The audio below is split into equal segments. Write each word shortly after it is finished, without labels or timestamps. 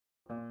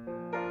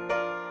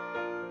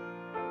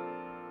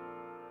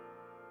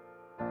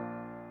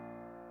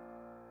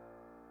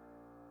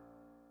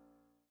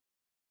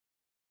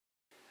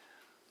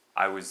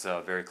I was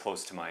very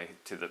close to my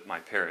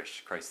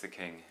parish, Christ the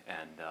King,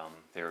 and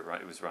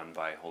it was run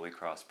by Holy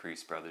Cross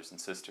priests, brothers and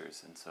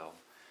sisters, and so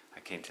I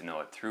came to know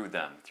it through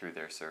them, through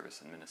their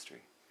service and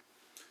ministry.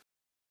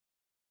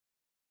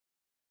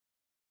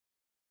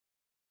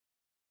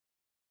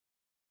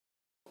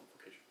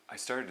 I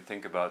started to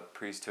think about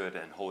priesthood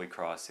and Holy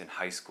Cross in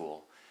high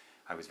school.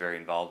 I was very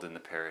involved in the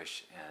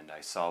parish, and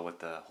I saw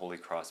what the Holy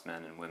Cross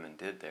men and women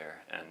did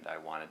there, and I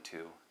wanted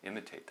to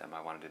imitate them.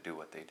 I wanted to do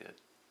what they did.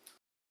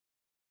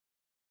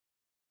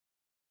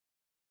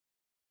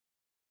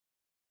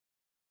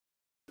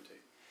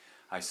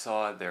 I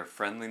saw their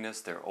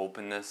friendliness, their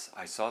openness.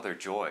 I saw their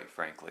joy,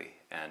 frankly,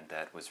 and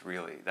that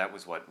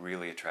was what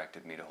really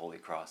attracted me to Holy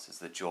Cross, is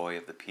the joy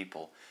of the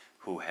people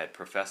who had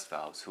professed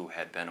vows, who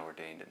had been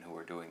ordained, and who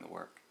were doing the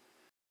work.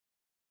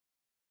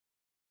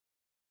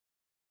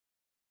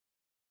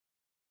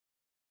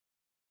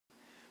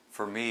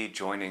 For me,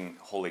 joining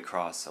Holy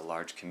Cross, a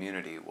large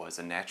community, was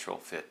a natural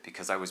fit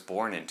because I was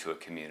born into a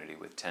community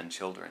with 10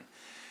 children.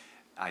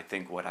 I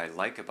think what I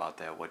like about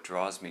that, what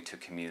draws me to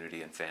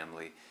community and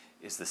family,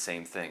 is the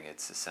same thing.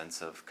 It's a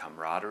sense of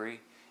camaraderie,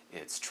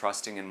 it's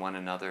trusting in one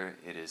another,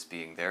 it is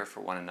being there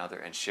for one another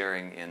and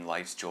sharing in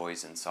life's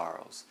joys and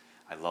sorrows.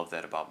 I love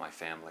that about my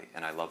family,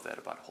 and I love that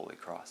about Holy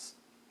Cross.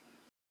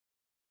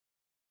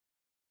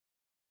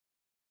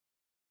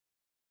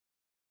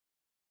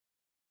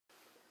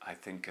 I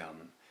think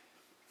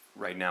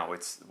right now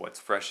what's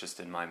freshest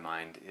in my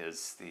mind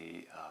is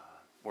the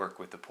work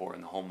with the poor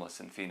and the homeless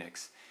in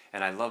Phoenix.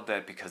 And I love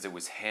that because it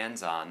was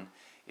hands-on,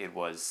 it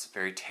was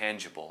very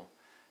tangible.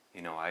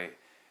 You know,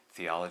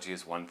 theology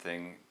is one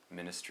thing,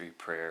 ministry,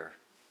 prayer,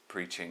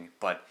 preaching,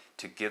 but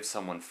to give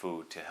someone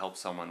food, to help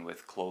someone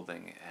with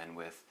clothing and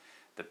with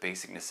the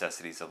basic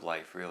necessities of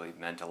life really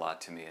meant a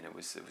lot to me, and it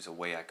was a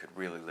way I could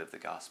really live the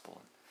gospel.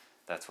 And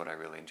that's what I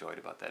really enjoyed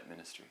about that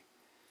ministry.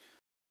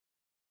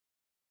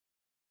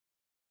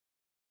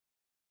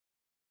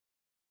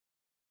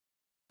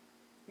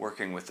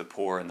 Working with the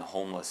poor and the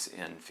homeless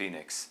in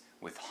Phoenix,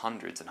 with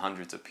hundreds and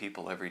hundreds of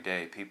people every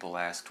day, people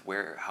asked,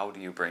 how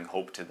do you bring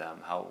hope to them?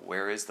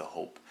 Where is the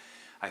hope?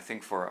 I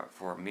think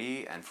for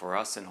me and for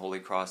us in Holy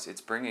Cross, it's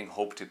bringing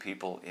hope to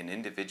people in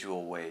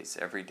individual ways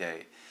every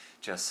day.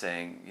 Just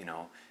saying, you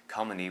know,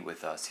 come and eat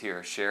with us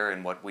here, share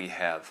in what we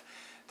have.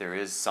 There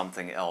is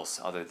something else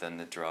other than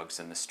the drugs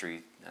and the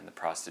street and the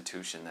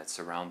prostitution that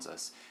surrounds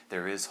us.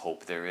 There is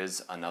hope, there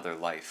is another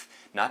life,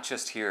 not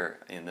just here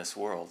in this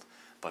world,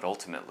 but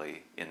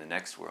ultimately in the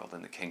next world,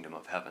 in the kingdom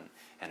of heaven.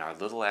 And our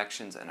little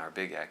actions and our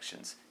big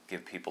actions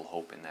give people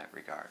hope in that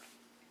regard.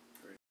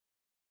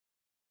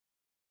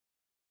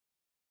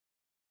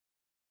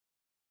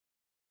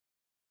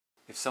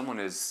 If someone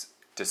is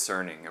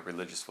discerning a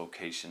religious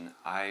vocation,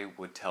 I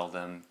would tell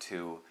them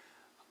to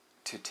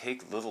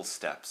take little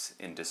steps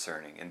in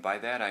discerning. And by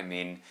that I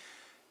mean,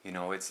 you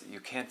know, you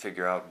can't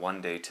figure out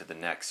one day to the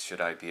next,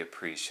 should I be a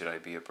priest, should I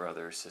be a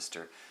brother or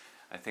sister?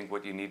 I think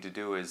what you need to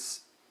do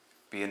is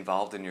be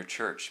involved in your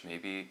church,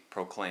 maybe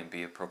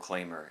be a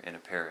proclaimer in a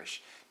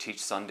parish,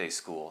 teach Sunday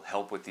school,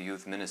 help with the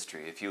youth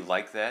ministry. If you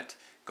like that,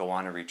 go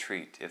on a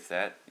retreat. If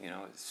that, you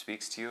know,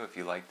 speaks to you, if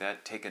you like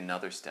that, take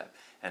another step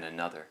and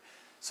another.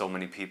 So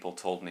many people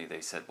told me,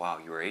 they said, wow,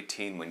 you were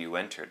 18 when you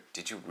entered.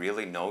 Did you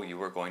really know you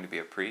were going to be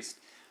a priest?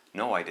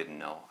 No, I didn't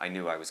know. I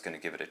knew I was going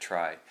to give it a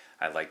try.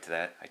 I liked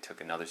that. I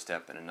took another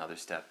step, and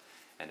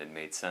it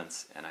made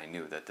sense, and I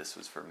knew that this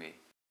was for me.